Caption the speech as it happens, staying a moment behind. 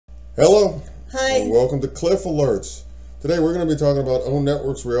Hello. Hi. And welcome to Cliff Alerts. Today we're going to be talking about OWN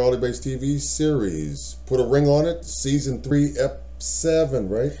Network's reality-based TV series. Put a Ring on It, Season 3, Ep. 7,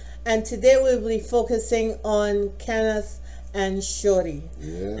 right? And today we'll be focusing on Kenneth and Shorty.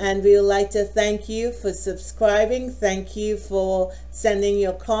 Yeah. And we would like to thank you for subscribing. Thank you for sending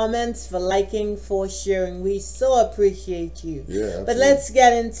your comments, for liking, for sharing. We so appreciate you. Yeah, absolutely. But let's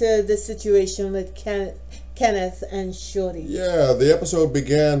get into the situation with Kenneth and Shorty. Yeah, the episode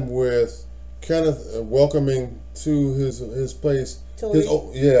began with Kenneth welcoming to his place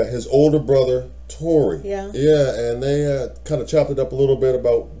his older brother Tori. Yeah, and they kind of chopped it up a little bit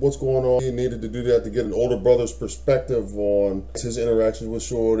about what's going on. He needed to do that to get an older brother's perspective on his interactions with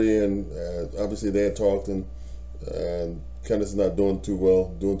Shorty, and obviously they had talked, and Kenneth's not doing too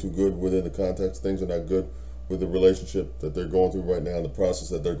good within the context. Things are not good with the relationship that they're going through right now, and the process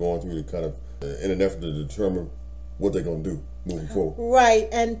that they're going through to kind of in an effort to determine what they're going to do moving forward. Right,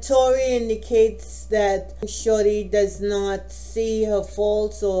 and Tori indicates that Shorty does not see her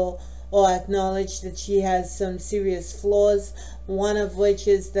faults or acknowledge that she has some serious flaws, one of which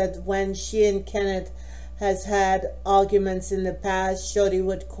is that when she and Kenneth has had arguments in the past, Shorty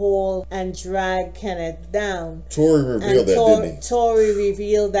would call and drag Kenneth down. Tori revealed that, didn't he? Tori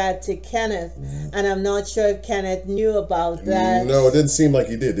revealed that to Kenneth, and I'm not sure if Kenneth knew about that. No, it didn't seem like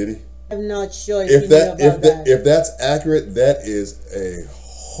he did he? I'm not sure if he knew about that. If that's accurate, that is a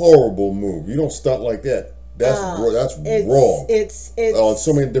horrible move. You don't stunt like that. That's wrong. It's on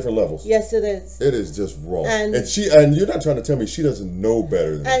so many different levels. Yes, it is. It is just wrong. And you're not trying to tell me she doesn't know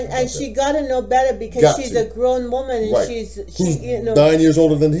better than and she got to know better because she's a grown woman, and right. she's 9 years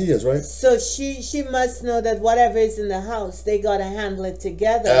older than he is, right? So she must know that whatever is in the house, they got to handle it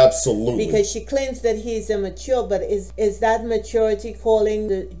together. Absolutely. Because she claims that he's immature, but is that maturity calling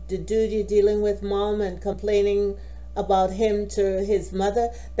the dude you're dealing with mom and complaining about him to his mother?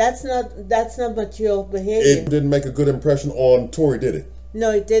 That's not mature behavior. It didn't make a good impression on Tori, did it?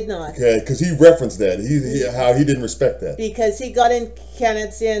 No, it did not. Okay, because he referenced that. How he didn't respect that. Because he got in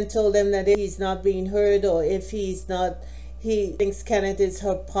Kenneth's ear and told him that if he's not being heard, or if he thinks Kenneth is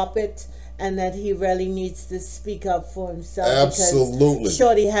her puppet, and that he really needs to speak up for himself. Absolutely. Because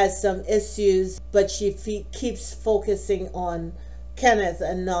Shorty has some issues, but she keeps focusing on Kenneth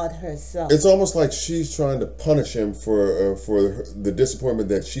and not herself. It's almost like she's trying to punish him for the disappointment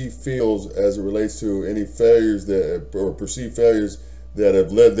that she feels as it relates to any failures or perceived failures that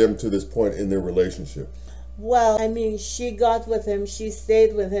have led them to this point in their relationship. Well, I mean, she got with him. She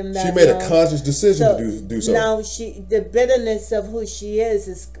stayed with him. She made a conscious decision to do so. Now the bitterness of who she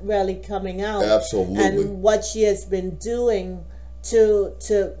is really coming out. Absolutely. And what she has been doing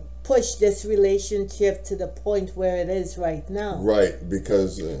to push this relationship to the point where it is right now. Right,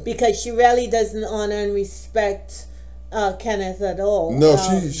 because she really doesn't honor and respect Kenneth at all. No,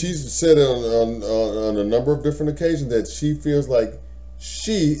 she's said on a number of different occasions that she feels like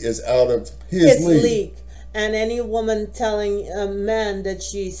she is out of his league. And any woman telling a man that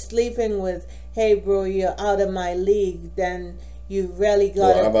she's sleeping with, hey bro, you're out of my league, then you really got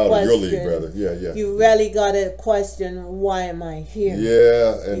to question. I'm out of your league, brother. Yeah. You really got to question, why am I here?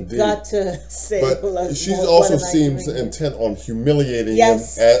 Yeah, indeed. You got to say. But she also seems intent on humiliating him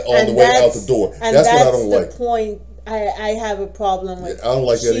on the way out the door. And that's what I don't like. That's the point I have a problem with. I don't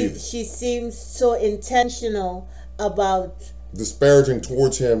like that either. She seems so intentional about disparaging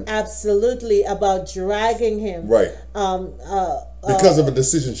towards him. Absolutely, about dragging him. Right. Because of a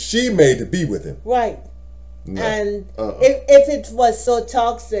decision she made to be with him. Right. No. And if it was so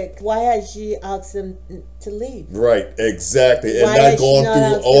toxic, why has she asked him to leave? Right, exactly. And not gone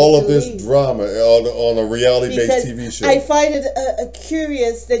through all of this drama on a reality-based TV show. I find it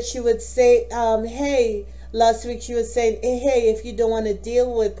curious that she would say, hey, last week she was saying, hey, if you don't want to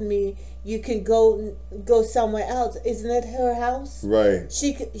deal with me, you can go somewhere else. Isn't it her house? Right.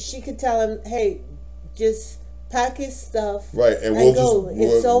 She could tell him, hey, just pack his stuff. Right, and it's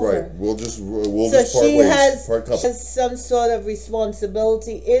over. Right, we'll just so she has some sort of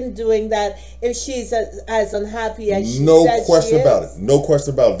responsibility in doing that. If she's as unhappy as she says question she about is. it. No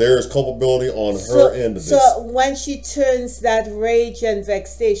question about it. There is culpability on her end of this. So when she turns that rage and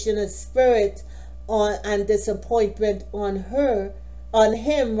vexation of spirit and disappointment on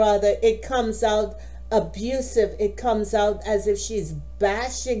him rather, it comes out abusive. It comes out as if she's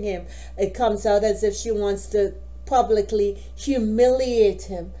bashing him. It comes out as if she wants to publicly humiliate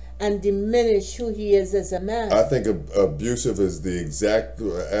him and diminish who he is as a man. I think abusive is the exact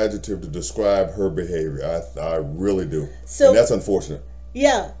adjective to describe her behavior. I really do. And that's unfortunate.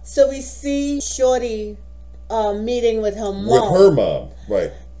 Yeah. So we see Shorty meeting with her mom. With her mom,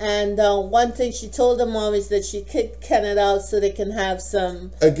 right. And one thing she told the mom is that she kicked Kenneth out so they can have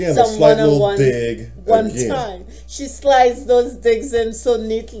some Again, some a slight little one-on-one dig. one Again. time. She slides those digs in so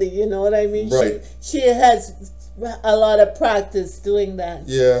neatly, you know what I mean? Right. She has a lot of practice doing that.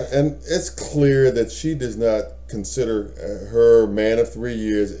 Yeah, and it's clear that she does not consider her man of 3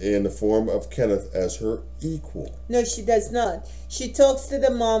 years in the form of Kenneth as her equal. No, she does not. She talks to the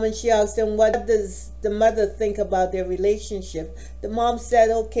mom and she asks them, what does the mother think about their relationship? The mom said,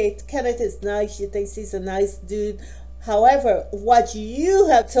 okay, Kenneth is nice. She thinks he's a nice dude. However, what you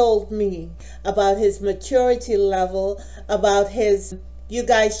have told me about his maturity level, about you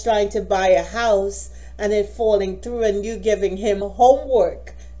guys trying to buy a house and it falling through and you giving him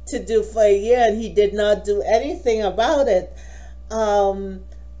homework to do for a year and he did not do anything about it,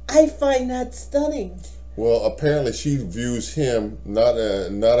 I find that stunning. Well, apparently she views him not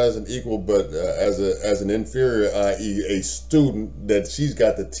as an equal, but as an inferior, i.e., a student that she's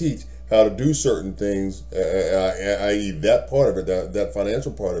got to teach how to do certain things, i.e., that part of it, that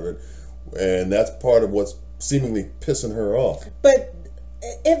financial part of it, and that's part of what's seemingly pissing her off. But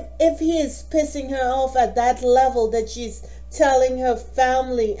if he is pissing her off at that level that she's telling her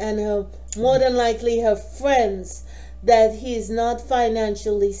family and her more than likely her friends that he's not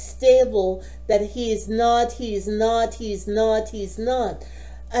financially stable, that he's not,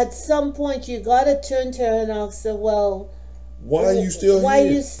 at some point you gotta turn to her and ask her, well, why are you still here? Why are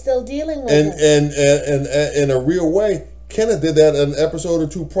you still dealing with and, her? and in a real way, Kenneth did that an episode or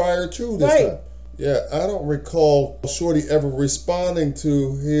two prior to this Right. time. Yeah, I don't recall Shorty ever responding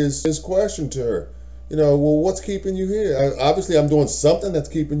to his question to her. You know, well, what's keeping you here? Obviously, I'm doing something that's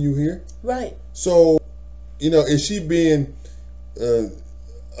keeping you here. Right. So, you know, is she being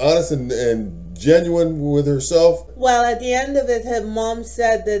honest and genuine with herself? Well, at the end of it, her mom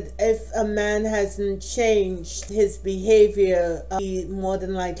said that if a man hasn't changed his behavior, he more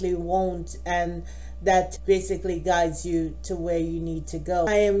than likely won't, and that basically guides you to where you need to go.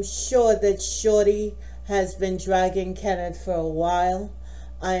 I am sure that Shorty has been dragging Kenneth for a while.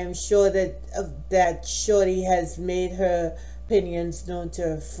 I am sure that Shorty has made her opinions known to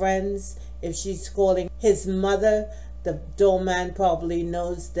her friends. If she's calling his mother, the doorman probably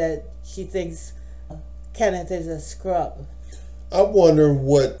knows that she thinks Kenneth is a scrub. I wonder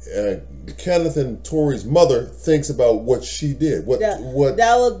what Kenneth and Tori's mother thinks about what she did.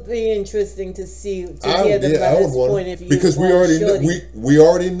 That would be interesting to see, hear the I would mother's wonder, point of view. because we on already know, Shorty. we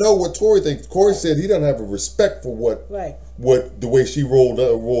already know what Tori thinks. Tori said he doesn't have a respect for Right. the way she rolled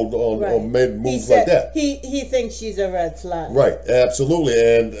on Right. or made moves He said like that. He thinks she's a red flag. Right, absolutely,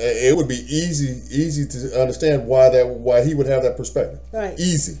 and it would be easy to understand why he would have that perspective. Right.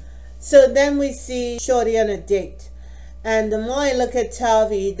 Easy. So then we see Shorty on a date. And the more I look at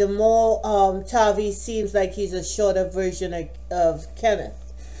Tavi, the more Tavi seems like he's a shorter version of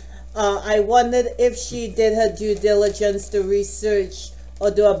Kenneth. I wondered if she did her due diligence to research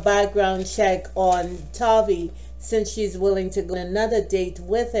or do a background check on Tavi, since she's willing to go on another date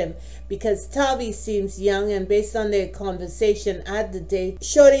with him, because Tavi seems young, and based on their conversation at the date,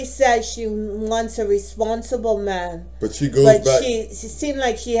 Shorty says she wants a responsible man, But she goes but back. she seemed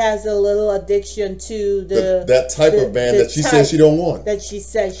like she has a little addiction to That type of man that she type says she don't want. that she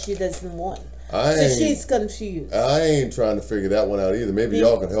says she doesn't want. I So ain't, she's confused. I ain't trying to figure that one out either. Maybe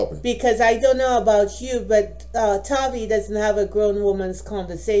y'all can help me. Because I don't know about you, but Tavi doesn't have a grown woman's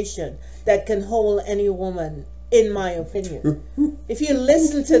conversation that can hold any woman, in my opinion. If you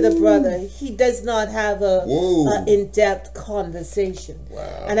listen to the brother, he does not have a in-depth conversation.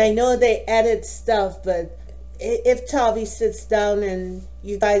 Wow. And I know they edit stuff, but if Tavi sits down and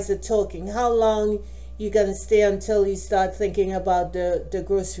you guys are talking, how long you gonna stay until you start thinking about the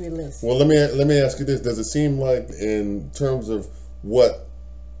grocery list? Well, let me ask you this: does it seem like, in terms of what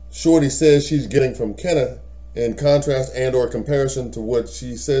Shorty says she's getting from Kenneth, in contrast and or comparison to what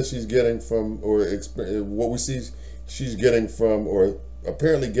she says she's getting from, or what we see she's getting from, or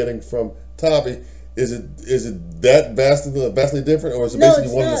apparently getting from Tavi, is it that vastly different, or is it basically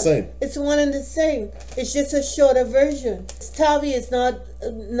it's one not. and the same? It's one and the same. It's just a shorter version. Tavi is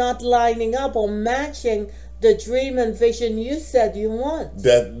not lining up or matching the dream and vision you said you want.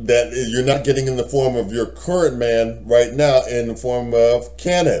 That you're not getting in the form of your current man right now, in the form of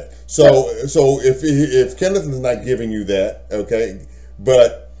Kenneth. So if Kenneth is not giving you that, okay,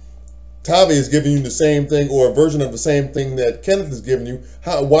 but Tavi is giving you the same thing, or a version of the same thing that Kenneth is giving you,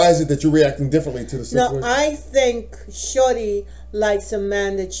 why is it that you're reacting differently to the situation? No, I think Shorty likes a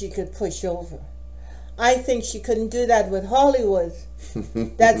man that she could push over. I think she couldn't do that with Hollywood.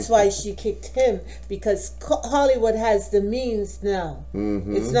 That's why she kicked him, because Hollywood has the means now.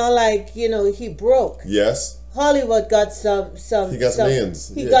 Mm-hmm. It's not like, he broke. Yes. Hollywood got some He got some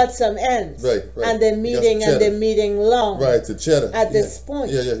ends. He Yeah. got some ends. Right, right. And they're He got some meeting and they're cheddar. meeting long. Right, the cheddar. At Yeah. this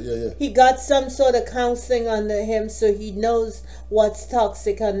point. Yeah. He got some sort of counseling under him so he knows what's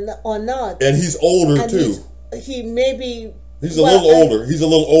toxic or not. And he's older And too. he may be. He's a little older. He's a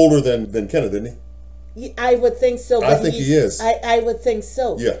little older than Kenneth, isn't he? I would think so. I But think he is. I would think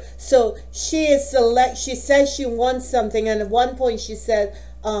so. Yeah. So she is She says she wants something, and at one point she said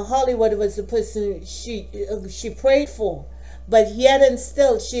Hollywood was the person she prayed for, but yet and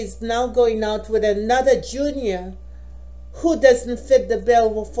still she's now going out with another junior who doesn't fit the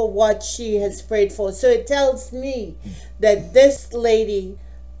bill for what she has prayed for. So it tells me that this lady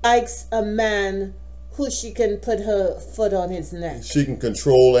likes a man who she can put her foot on his neck. She can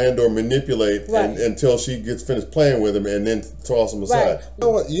control and or manipulate Right. until she gets finished playing with him and then toss him aside.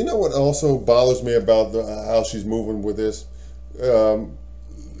 Right. You know what also bothers me about how she's moving with this?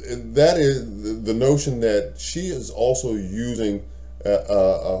 That is the notion that she is also using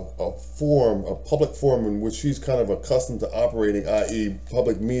a public forum in which she's kind of accustomed to operating, i.e.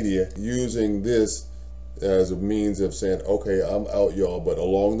 public media, using this as a means of saying, okay, I'm out, y'all, but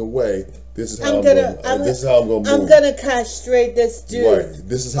along the way, this is how I'm going to move. I'm gonna castrate this dude. Right.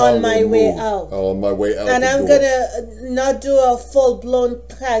 This is how on I'm my gonna way move. out. On my way out. And the I'm door. gonna not do a full blown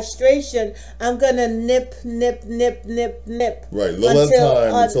castration. I'm gonna nip. Right. Little at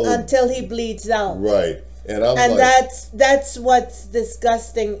a time until he bleeds out. Right. And I'm And like, that's what's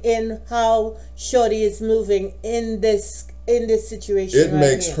disgusting in how Shorty is moving in this situation. it right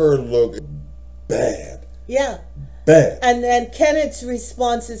makes here. her look bad. Yeah. Bad. And then Kenneth's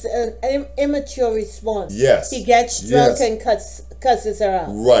response is an immature response. Yes. He gets drunk Yes. and cusses her out.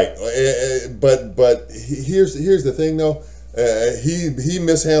 Right. But here's the thing though. He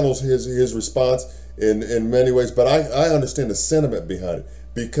mishandles his response in many ways, but I understand the sentiment behind it,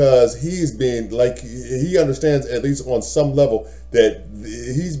 because he's being, like, he understands at least on some level that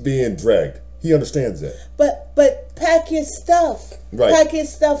he's being dragged. He understands that. But pack your stuff. Right. Pack your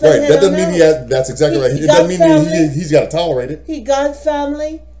stuff Right. and That head doesn't on mean out. that's exactly right. He It got doesn't mean family. he's got to tolerate it. He got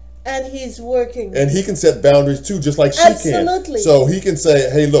family and he's working. And he can set boundaries too, just like she Absolutely. can. So he can say,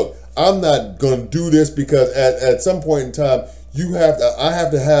 "Hey, look, I'm not going to do this because at some point in time, I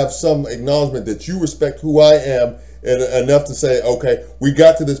have to have some acknowledgement that you respect who I am, and enough to say, okay, we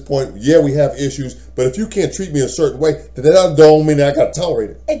got to this point. Yeah, we have issues, but if you can't treat me a certain way, then that don't mean that I got to tolerate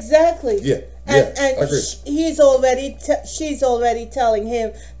it." Exactly. Yeah. And I agree. she's already telling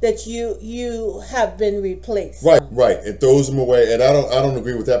him that you have been replaced. Right. It throws him away, and I don't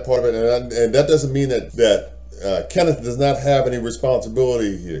agree with that part of it, and that doesn't mean that Kenneth does not have any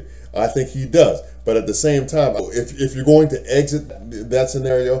responsibility here. I think he does, but at the same time, if you're going to exit that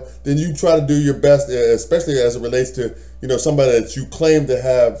scenario, then you try to do your best, especially as it relates to somebody that you claim to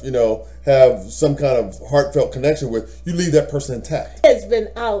have some kind of heartfelt connection with. You leave that person intact. Has been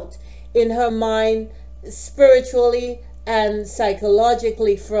out in her mind, spiritually and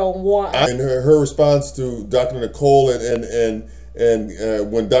psychologically, for a while. And her response to Dr. Nicole and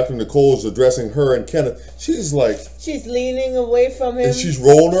when Dr. Nicole is addressing her and Kenneth, she's leaning away from him. And she's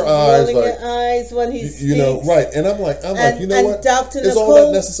rolling her eyes, rolling her eyes when he speaks. right. And I'm like, you know what? Dr. Is Nicole, all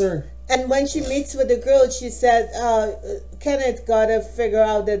that necessary? And when she meets with the girl, she said, Kenneth got to figure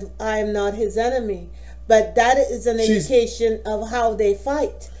out that I'm not his enemy. But that is an indication of how they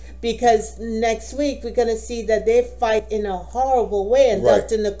fight. Because next week we're going to see that they fight in a horrible way, and Right.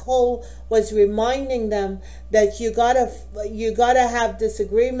 Dr. Nicole was reminding them that you gotta have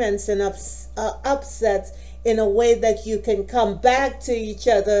disagreements and upsets in a way that you can come back to each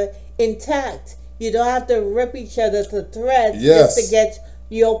other intact. You don't have to rip each other to threads Yes. just to get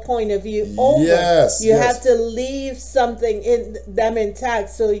your point of view over. Yes, You yes. have to leave something in them intact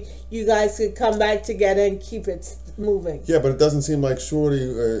so you guys could come back together and keep it moving. Yeah, but it doesn't seem like Shorty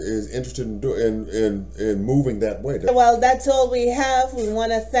is interested in moving that way. Well, that's all we have. We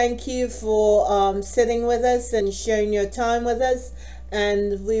want to thank you for sitting with us and sharing your time with us,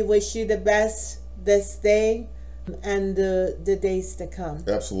 and we wish you the best this day and the days to come.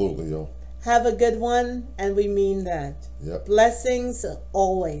 Absolutely, yo. Have a good one, and we mean that. Yep. Blessings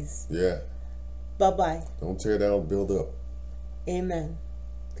always. Yeah. Bye-bye. Don't tear down, build up. Amen.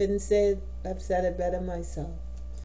 Couldn't say it, I've said it better myself.